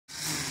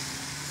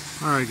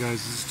Alright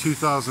guys, this is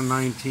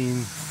 2019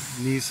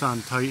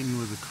 Nissan Titan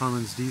with a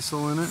Cummins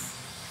diesel in it.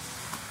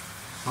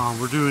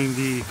 We're doing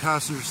the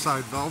passenger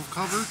side valve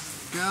cover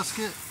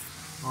gasket.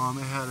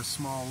 It had a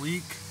small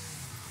leak.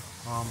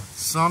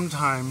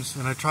 Sometimes,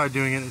 and I tried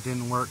doing it, it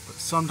didn't work, but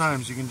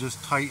sometimes you can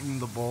just tighten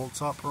the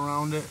bolts up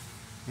around it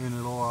and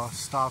it'll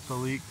stop the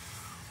leak.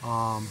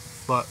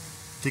 But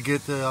to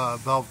get the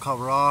valve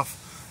cover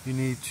off, you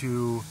need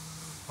to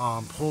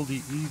pull the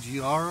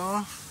EGR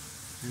off.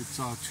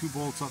 It's 2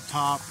 bolts up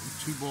top,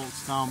 2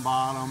 bolts down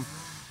bottom,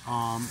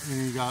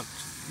 and you got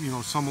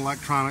some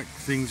electronic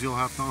things you'll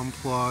have to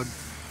unplug,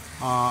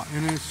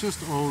 and it's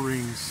just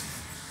O-rings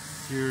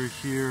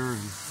here,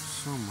 and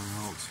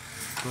somewhere else.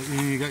 But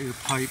you got your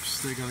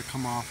pipes; they got to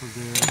come off of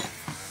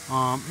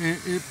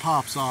there. It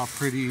pops off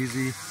pretty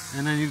easy,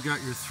 and then you've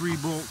got your 3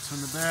 bolts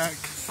in the back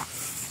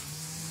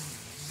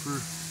for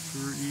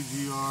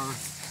EGR.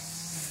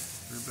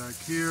 They're back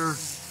here,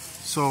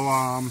 so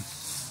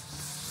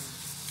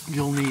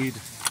you'll need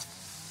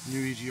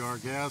new EGR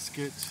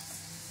gasket.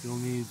 You'll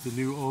need the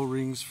new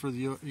O-rings for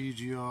the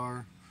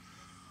EGR.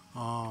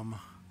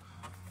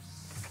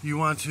 You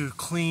want to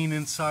clean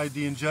inside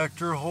the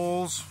injector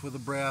holes with a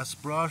brass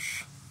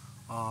brush.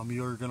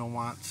 You're going to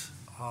want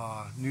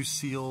new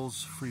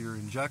seals for your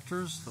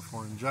injectors, the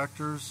 4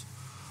 injectors.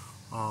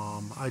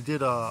 I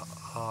did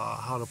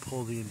how to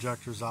pull the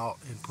injectors out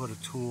and put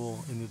a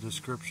tool in the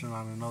description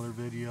on another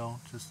video,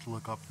 just to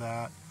look up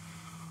that.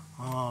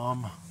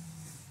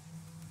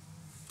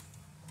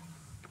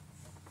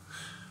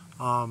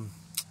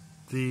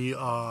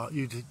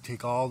 You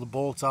take all the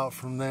bolts out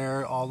from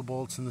there, all the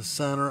bolts in the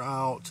center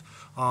out.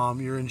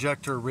 Your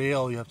injector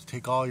rail, you have to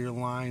take all your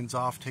lines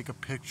off, take a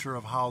picture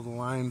of how the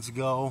lines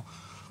go.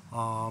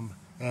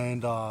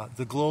 And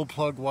the glow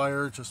plug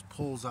wire just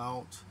pulls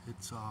out.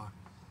 It's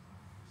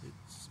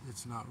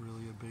not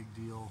really a big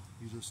deal.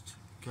 You just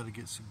got to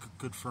get some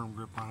good firm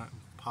grip on it, and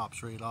it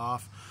pops right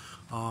off.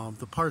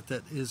 The part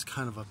that is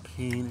kind of a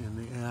pain in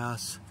the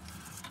ass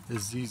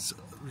is these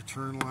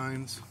return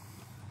lines.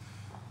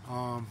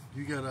 I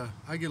get a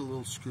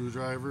little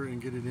screwdriver and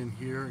get it in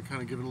here and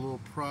kind of give it a little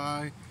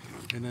pry,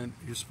 and then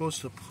you're supposed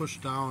to push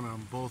down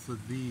on both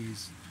of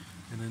these,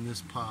 and then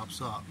this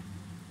pops up,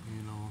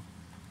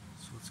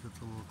 so it's got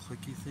the little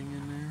clicky thing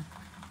in there,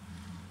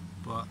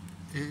 but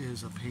it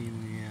is a pain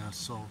in the ass.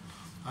 So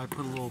I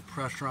put a little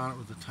pressure on it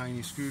with a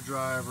tiny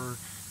screwdriver,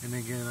 and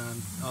again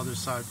on the other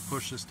side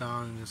push this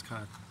down and just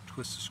kind of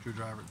twist the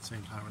screwdriver at the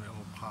same time, and it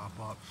will pop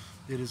up.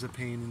 It is a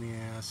pain in the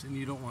ass, and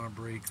you don't want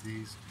to break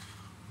these.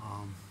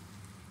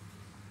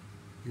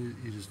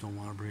 You just don't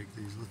want to break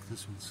these. Look,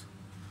 this one's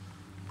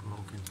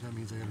broken. That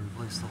means I got to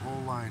replace the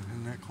whole line.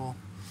 Isn't that cool?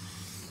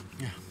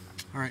 Yeah.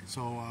 Alright,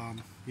 so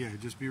yeah,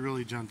 just be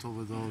really gentle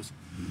with those.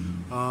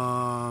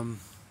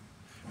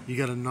 You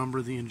got to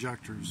number the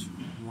injectors.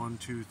 1,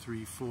 2,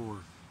 3,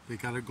 4. They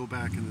got to go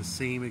back in the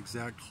same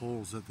exact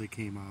holes that they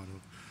came out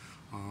of.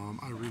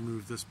 I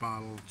removed this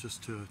bottle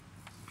just to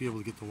be able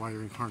to get the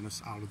wiring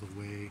harness out of the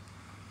way.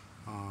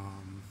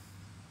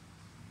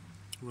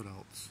 What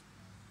else?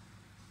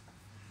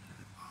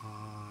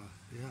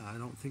 Yeah, I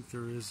don't think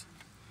there is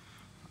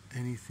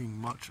anything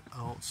much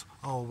else.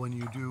 Oh, when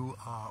you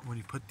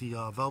put the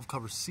valve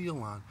cover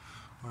seal on,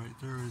 right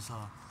there is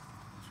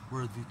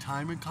where the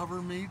timing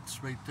cover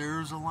meets. Right there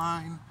is a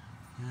line,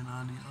 and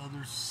on the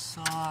other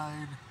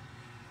side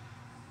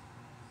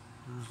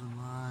there's a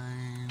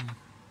line.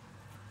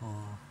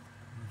 Oh,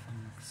 if you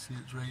can see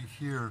it's right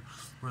here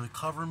where the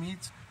cover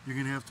meets. You're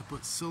gonna have to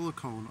put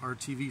silicone,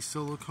 RTV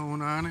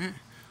silicone on it.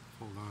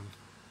 Hold on.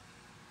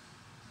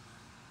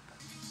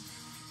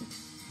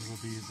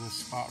 It'll be this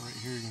spot right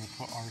here. You're going to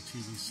put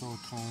RTV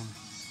silicone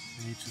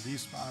in each of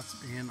these spots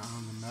and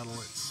on the metal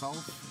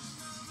itself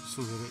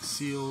so that it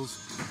seals.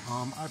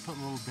 I put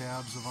little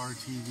dabs of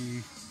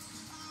RTV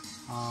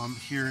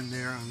here and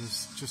there on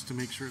this just to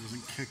make sure it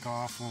doesn't kick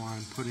off while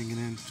I'm putting it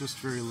in, just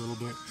very little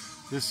bit.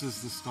 This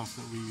is the stuff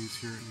that we use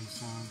here at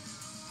Nissan.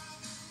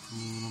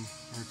 Aluminum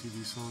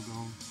RTV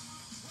silicone.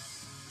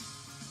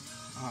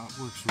 It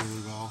works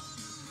really well.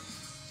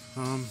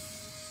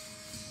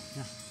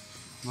 Yeah,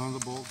 none of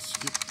the bolts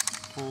get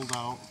pulled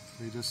out,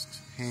 they just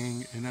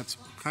hang, and that's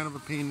kind of a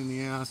pain in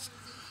the ass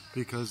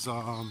because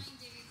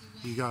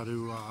you got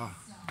to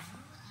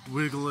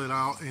wiggle it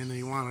out, and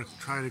you want to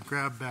try to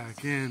grab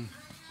back in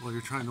while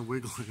you're trying to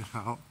wiggle it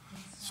out,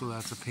 so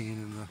that's a pain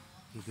in the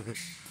dick.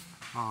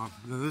 Now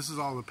this is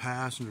all the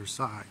passenger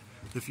side.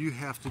 If you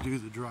have to do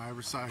the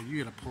driver's side,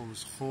 you got to pull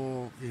this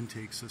whole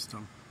intake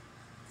system.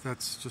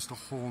 That's just a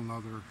whole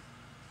nother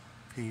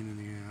pain in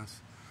the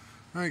ass.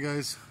 Alright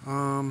guys,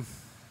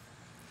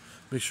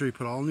 make sure you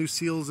put all new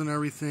seals in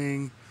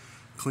everything,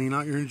 clean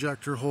out your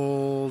injector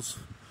holes,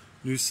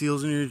 new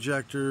seals in your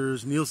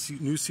injectors, new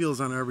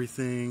seals on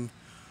everything.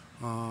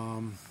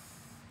 You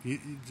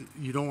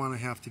don't want to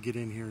have to get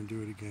in here and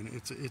do it again.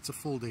 It's a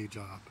full day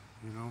job,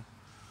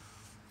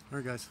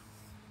 Alright guys,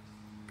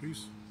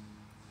 peace.